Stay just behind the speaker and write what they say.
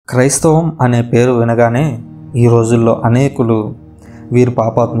క్రైస్తవం అనే పేరు వినగానే ఈ రోజుల్లో అనేకులు వీరు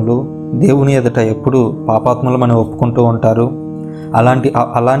పాపాత్ములు, దేవుని ఎదుట ఎప్పుడు పాపాత్ములమని ఒప్పుకుంటూ ఉంటారు.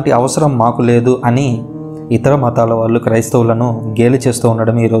 అలాంటి అవసరం మాకు లేదు అని ఇతర మతాల వాళ్ళు క్రైస్తవులను గేలి చేస్తూ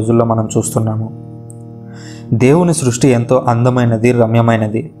ఉండడం ఈ రోజుల్లో మనం చూస్తున్నాము. దేవుని సృష్టి ఎంతో అందమైనది,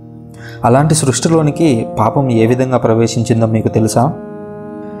 రమ్యమైనది. అలాంటి సృష్టిలోనికి పాపం ఏ విధంగా ప్రవేశించిందో మీకు తెలుసా?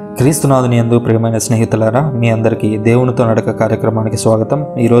 క్రీస్తునాథుని యందు ప్రియమైన స్నేహితులారా, మీ అందరికీ దేవునితో నడక కార్యక్రమానికి స్వాగతం.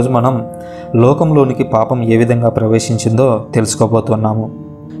 ఈరోజు మనం లోకంలోనికి పాపం ఏ విధంగా ప్రవేశించిందో తెలుసుకోబోతున్నాము.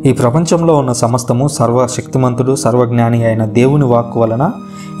 ఈ ప్రపంచంలో ఉన్న సమస్తము సర్వశక్తిమంతుడు, సర్వజ్ఞాని అయిన దేవుని వాక్కు వలన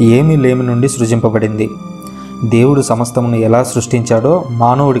ఏమీ లేమి నుండి సృజింపబడింది. దేవుడు సమస్తమును ఎలా సృష్టించాడో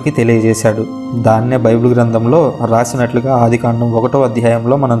మానవుడికి తెలియజేశాడు. దాన్నే బైబిల్ గ్రంథంలో రాసినట్లుగా ఆదికాండం 1వ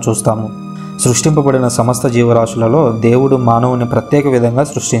అధ్యాయంలో మనం చూస్తాము. సృష్టింపబడిన సమస్త జీవరాశులలో దేవుడు మానవుని ప్రత్యేక విధంగా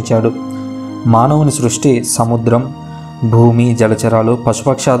సృష్టించాడు. మానవుని సృష్టి సముద్రం, భూమి, జలచరాలు,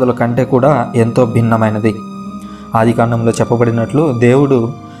 పశుపక్షాదుల కంటే కూడా ఎంతో భిన్నమైనది. ఆదికాండంలో చెప్పబడినట్లు దేవుడు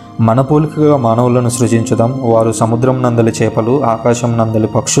మన పోలికగా మానవులను సృజించుదాం, వారు సముద్రం నందలి చేపలు, ఆకాశం నందలి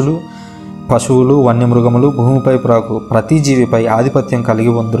పక్షులు, పశువులు, వన్యమృగములు, భూమిపై ప్రాకు ప్రతి జీవిపై ఆధిపత్యం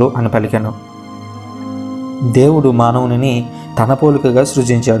కలిగి ఉందరు అని పలికెను. దేవుడు మానవుని తన పోలికగా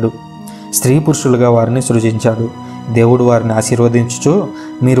సృజించాడు. స్త్రీ పురుషులుగా వారిని సృజించాడు. దేవుడు వారిని ఆశీర్వదించుచు,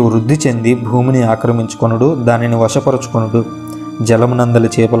 మీరు వృద్ధి చెంది భూమిని ఆక్రమించుకొనుడు, దానిని వశపరుచుకొనుడు, జలమునందలి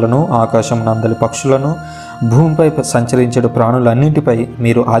చేపలను, ఆకాశం నందలి పక్షులను, భూమిపై సంచరించే ప్రాణులన్నింటిపై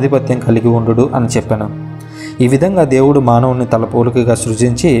మీరు ఆధిపత్యం కలిగి ఉండు అని చెప్పాను. ఈ విధంగా దేవుడు మానవుని తల పోలికగా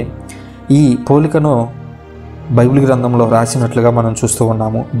సృజించి ఈ పోలికను బైబిల్ గ్రంథంలో రాసినట్లుగా మనం చూస్తూ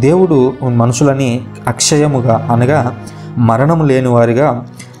ఉన్నాము. దేవుడు మనుషులని అక్షయముగా అనగా మరణము లేని వారిగా,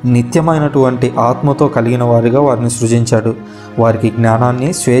 నిత్యమైనటువంటి ఆత్మతో కలిగిన వారిగా వారిని సృజించాడు. వారికి జ్ఞానాన్ని,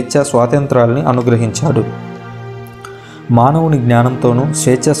 స్వేచ్ఛ, స్వాతంత్రాలని అనుగ్రహించాడు. మానవుని జ్ఞానంతోనూ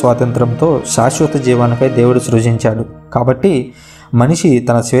స్వేచ్ఛ స్వాతంత్రంతో శాశ్వత జీవానికై దేవుడు సృజించాడు. కాబట్టి మనిషి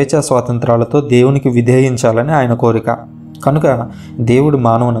తన స్వేచ్ఛ స్వాతంత్రాలతో దేవునికి విధేయించాలని ఆయన కోరిక. కనుక దేవుడు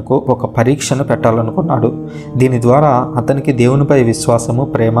మానవునకు ఒక పరీక్షను పెట్టాలనుకున్నాడు. దీని ద్వారా అతనికి దేవునిపై విశ్వాసము,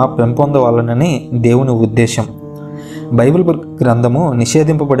 ప్రేమ పెంపొందవాలనని దేవుని ఉద్దేశం. బైబిల్ గ్రంథము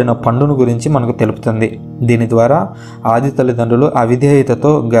నిషేధింపబడిన పండును గురించి మనకు తెలుపుతుంది. దీని ద్వారా ఆది తల్లిదండ్రులు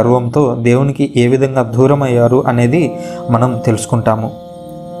అవిధేయతతో, గర్వంతో దేవునికి ఏ విధంగా దూరమయ్యారు అనేది మనం తెలుసుకుంటాము.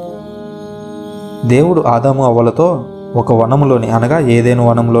 దేవుడు ఆదాము అవ్వలతో ఒక వనములోని అనగా ఏదైనా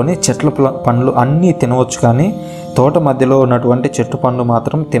వనంలోని చెట్ల పండ్లు అన్నీ తినవచ్చు, కానీ తోట మధ్యలో ఉన్నటువంటి చెట్టు పండు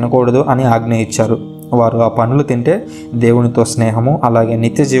మాత్రం తినకూడదు అని ఆజ్ఞ ఇచ్చారు. వారు ఆ పండ్లు తింటే దేవునితో స్నేహము, అలాగే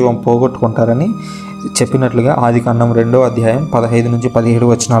నిత్య జీవం పోగొట్టుకుంటారని చెప్పినట్లుగా ఆదికాండం 2వ అధ్యాయం 15 నుంచి 17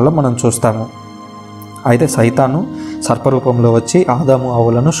 వచనాల్లో మనం చూస్తాము. అయితే సైతాను సర్పరూపంలో వచ్చి ఆదాము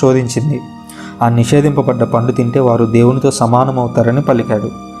అవ్వలను శోధించింది. ఆ నిషేధింపబడ్డ పండు తింటే వారు దేవునితో సమానమవుతారని పలికాడు.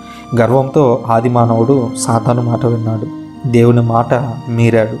 గర్వంతో ఆది మానవుడు సాతాను మాట విన్నాడు, దేవుని మాట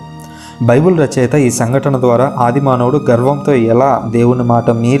మీరాడు. బైబిల్ రచయిత ఈ సంఘటన ద్వారా ఆది మానవుడు గర్వంతో ఎలా దేవుని మాట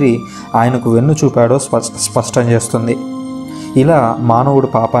మీరి ఆయనకు వెన్ను చూపాడో స్పష్టం చేస్తుంది. ఇలా మానవుడు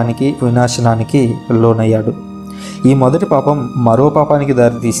పాపానికి, వినాశనానికి లోనయ్యాడు. ఈ మొదటి పాపం మరో పాపానికి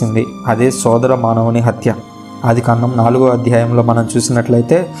దారితీసింది. అదే సోదర మానవుని హత్య. ఆదికాండం 4వ అధ్యాయంలో మనం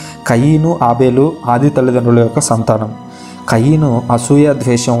చూసినట్లయితే కయీను, ఆబేలు ఆది తల్లిదండ్రుల యొక్క సంతానం. కయీను అసూయ,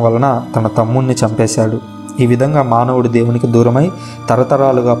 ద్వేషం వలన తన తమ్ముణ్ణి చంపేశాడు. ఈ విధంగా మానవుడు దేవునికి దూరమై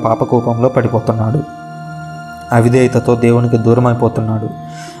తరతరాలుగా పాపకూపంలో పడిపోతున్నాడు. అవిధేయతతో దేవునికి దూరమైపోతున్నాడు.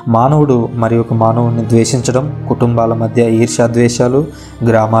 మానవుడు మరి ఒక మానవుడిని ద్వేషించడం, కుటుంబాల మధ్య ఈర్ష్యాద్వేషాలు,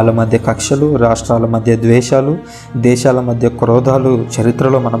 గ్రామాల మధ్య కక్షలు, రాష్ట్రాల మధ్య ద్వేషాలు, దేశాల మధ్య క్రోధాలు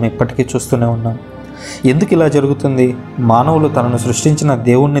చరిత్రలో మనం ఇప్పటికీ చూస్తూనే ఉన్నాం. ఎందుకు ఇలా జరుగుతుంది? మానవులు తనను సృష్టించిన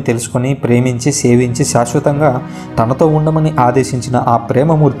దేవుణ్ణి తెలుసుకొని, ప్రేమించి, సేవించి శాశ్వతంగా తనతో ఉండమని ఆదేశించిన ఆ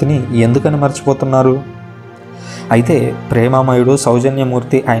ప్రేమమూర్తిని ఎందుకని మర్చిపోతున్నారు? అయితే ప్రేమామయుడు,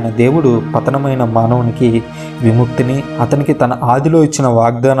 సౌజన్యమూర్తి అయిన దేవుడు పతనమైన మానవునికి విముక్తిని, అతనికి తన ఆదిలో ఇచ్చిన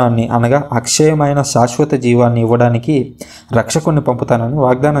వాగ్దానాన్ని అనగా అక్షయమైన శాశ్వత జీవాన్ని ఇవ్వడానికి రక్షకుని పంపుతానని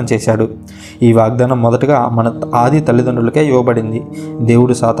వాగ్దానం చేశాడు. ఈ వాగ్దానం మొదటగా మన ఆది తల్లిదండ్రులకే ఇవ్వబడింది.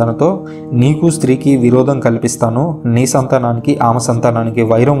 దేవుడు సాతానుతో, నీకు స్త్రీకి విరోధం కల్పిస్తాను, నీ సంతానానికి ఆమె సంతానానికి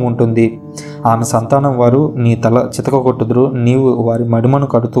వైరం ఉంటుంది, ఆమె సంతానం వారు నీ తల చితకగొట్టుదురు, నీవు వారి మడిమను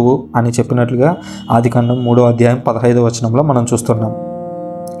కడుతువు అని చెప్పినట్లుగా ఆదికాండం 3వ అధ్యాయం 15వ వచనంలో మనం చూస్తున్నాం.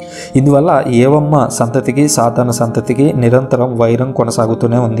 ఇందువల్ల ఏవమ్మ సంతతికి, సాతాను సంతతికి నిరంతరం వైరం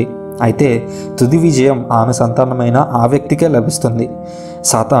కొనసాగుతూనే ఉంది. అయితే తుది విజయం ఆమె సంతానమైన ఆ వ్యక్తికే లభిస్తుంది.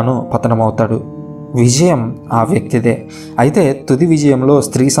 సాతాను పతనమవుతాడు, విజయం ఆ వ్యక్తిదే. అయితే తుది విజయంలో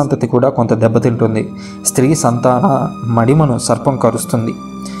స్త్రీ సంతతి కూడా కొంత దెబ్బతింటుంది. స్త్రీ సంతాన మడిమను సర్పం కరుస్తుంది.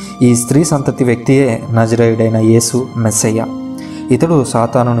 ఈ స్త్రీ సంతతి వ్యక్తియే నజరేయుడైన యేసు, మెస్సయ్య. ఇతడు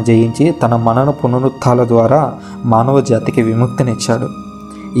సాతానును జయించి తన మనన పునరుత్థాల ద్వారా మానవ జాతికి విముక్తినిచ్చాడు.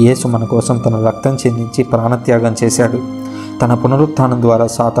 యేసు మన కోసం తన రక్తం చిందించి ప్రాణత్యాగం చేశాడు. తన పునరుత్థానం ద్వారా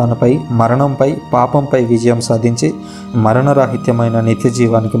సాతానుపై, మరణంపై, పాపంపై విజయం సాధించి మరణరాహిత్యమైన నిత్య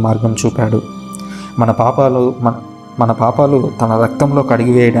జీవానికి మార్గం చూపాడు. మన పాపాలు తన రక్తంలో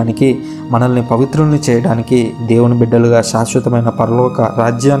కడిగివేయడానికి, మనల్ని పవిత్రుల్ని చేయడానికి, దేవుని బిడ్డలుగా శాశ్వతమైన పరలోక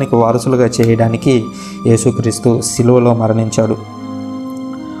రాజ్యానికి వారసులుగా చేయడానికి యేసుక్రీస్తు శిలువలో మరణించాడు.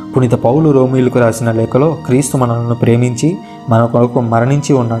 పునీత పౌలు రోమీయులకు రాసిన లేఖలో క్రీస్తు మనల్ని ప్రేమించి మన కొరకు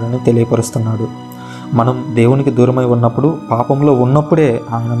మరణించి ఉన్నాడని తెలియపరుస్తున్నాడు. మనం దేవునికి దూరమై ఉన్నప్పుడు, పాపంలో ఉన్నప్పుడే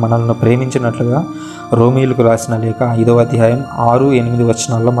ఆయన మనల్ని ప్రేమించినట్లుగా రోమీయులకు రాసిన లేఖ 5వ అధ్యాయం 6-8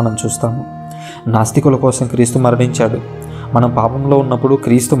 వచనాల్లో మనం చూస్తాము. నాస్తికుల కోసం క్రీస్తు మరణించాడు. మనం పాపంలో ఉన్నప్పుడు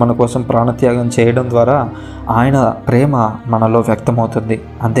క్రీస్తు మన కోసం ప్రాణత్యాగం చేయడం ద్వారా ఆయన ప్రేమ మనలో వ్యక్తమవుతుంది.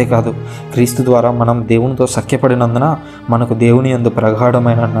 అంతేకాదు, క్రీస్తు ద్వారా మనం దేవునితో సఖ్యపడినందున మనకు దేవుని యందు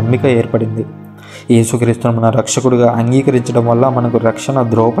ప్రగాఢమైన నమ్మిక ఏర్పడింది. యేసుక్రీస్తును మన రక్షకుడిగా అంగీకరించడం వల్ల మనకు రక్షణ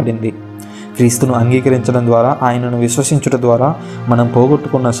ద్రోవపడింది. క్రీస్తును అంగీకరించడం ద్వారా, ఆయనను విశ్వసించుట ద్వారా మనం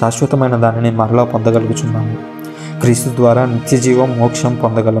పోగొట్టుకున్న శాశ్వతమైన దానిని మరలా పొందగలుగుతున్నాము. క్రీస్తు ద్వారా నిత్యజీవం, మోక్షం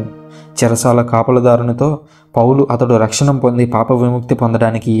పొందగలం. చెరసాల కాపలదారునితో పౌలు అతడు రక్షణ పొంది పాప విముక్తి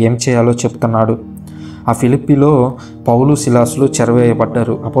పొందడానికి ఏం చేయాలో చెప్తున్నాడు. ఆ ఫిలిప్పీలో పౌలు, సిలాసులు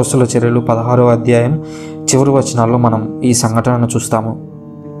చెరవేయబడ్డారు. అపోస్తలుల చర్యలు 16వ అధ్యాయం చివరి వచనాల్లో మనం ఈ సంఘటనను చూస్తాము.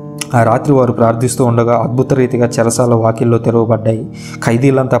 ఆ రాత్రి వారు ప్రార్థిస్తూ ఉండగా అద్భుత రీతిగా చెరసాల వాకిల్లో తెరవబడ్డాయి.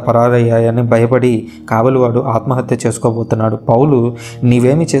 ఖైదీలంతా పరారయ్యాయని భయపడి కావలివాడు ఆత్మహత్య చేసుకోబోతున్నాడు. పౌలు,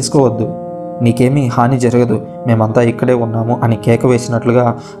 నీవేమీ చేసుకోవద్దు, నీకేమీ హాని జరగదు, మేమంతా ఇక్కడే ఉన్నాము అని కేక వేసినట్లుగా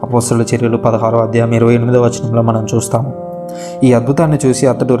అపోస్తలుల చర్యలు 16వ అధ్యాయం 28వ వచనంలో మనం చూస్తాము. ఈ అద్భుతాన్ని చూసి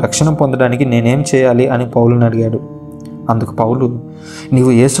అతడు రక్షణ పొందడానికి నేనేం చేయాలి అని పౌలుని అడిగాడు. అందుకు పౌలు,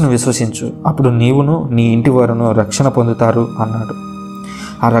 నీవు యేసును విశ్వసించు, అప్పుడు నీవును నీ ఇంటి వారును రక్షణ పొందుతారు అన్నాడు.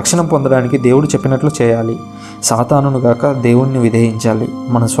 ఆ రక్షణ పొందడానికి దేవుడు చెప్పినట్లు చేయాలి. సాతానును గాక దేవుణ్ణి విధేయించాలి.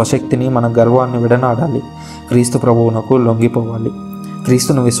 మన స్వశక్తిని, మన గర్వాన్ని విడనాడాలి. క్రీస్తు ప్రభువునకు లొంగిపోవాలి.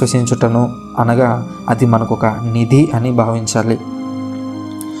 క్రీస్తును విశ్వసించుటను అనగా అది మనకొక నిధి అని భావించాలి.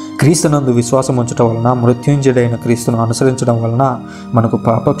 క్రీస్తునందు విశ్వాసం ఉంచడం వలన, మృత్యుంజయుడైన క్రీస్తును అనుసరించడం వలన మనకు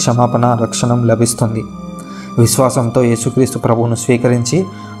పాప క్షమాపణ, రక్షణ లభిస్తుంది. విశ్వాసంతో యేసుక్రీస్తు ప్రభువును స్వీకరించి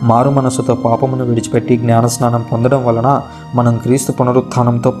మారు మనసుతో పాపమును విడిచిపెట్టి జ్ఞానస్నానం పొందడం వలన మనం క్రీస్తు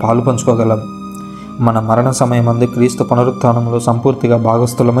పునరుత్థానంతో పాలు పంచుకోగలం. మన మరణ సమయమందు క్రీస్తు పునరుత్థానంలో సంపూర్తిగా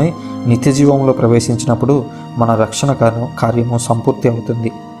భాగస్థులమై నిత్యజీవంలో ప్రవేశించినప్పుడు మన రక్షణ కార్యము సంపూర్తి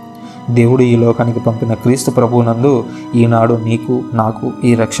అవుతుంది. దేవుడు ఈ లోకానికి పంపిన క్రీస్తు ప్రభువునందు ఈనాడు నీకు, నాకు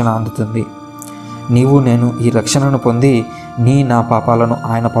ఈ రక్షణ అందుతుంది. నీవు, నేను ఈ రక్షణను పొంది నా పాపాలను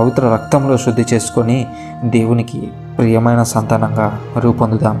ఆయన పవిత్ర రక్తంలో శుద్ధి చేసుకొని దేవునికి ప్రియమైన సంతానంగా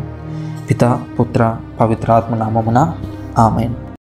రూపొందుదాం. పిత, పుత్ర, పవిత్రాత్మ నామమున ఆమేన్.